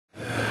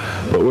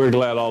But we're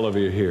glad all of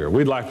you are here.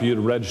 We'd like for you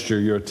to register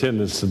your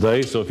attendance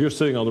today. So if you're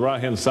sitting on the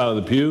right-hand side of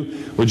the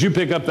pew, would you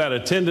pick up that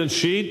attendance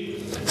sheet,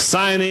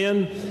 sign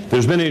in? If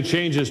there's been any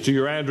changes to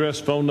your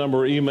address, phone number,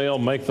 or email,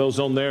 make those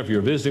on there. If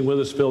you're visiting with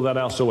us, fill that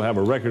out so we'll have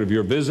a record of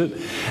your visit.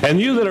 And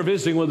you that are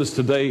visiting with us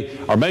today,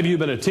 or maybe you've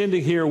been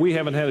attending here, we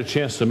haven't had a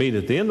chance to meet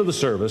at the end of the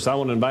service. I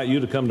want to invite you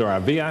to come to our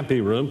VIP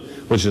room,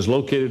 which is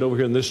located over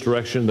here in this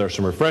direction. There's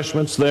some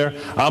refreshments there.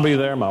 I'll be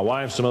there, my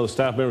wife, some other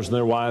staff members and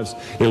their wives.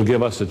 It'll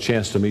give us a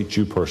chance to meet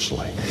you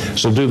personally.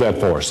 So do that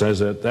for us. As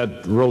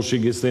that roll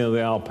sheet gets to the end of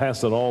the aisle,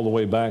 pass it all the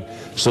way back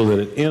so that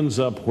it ends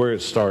up where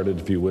it started,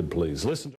 if you would please. Listen.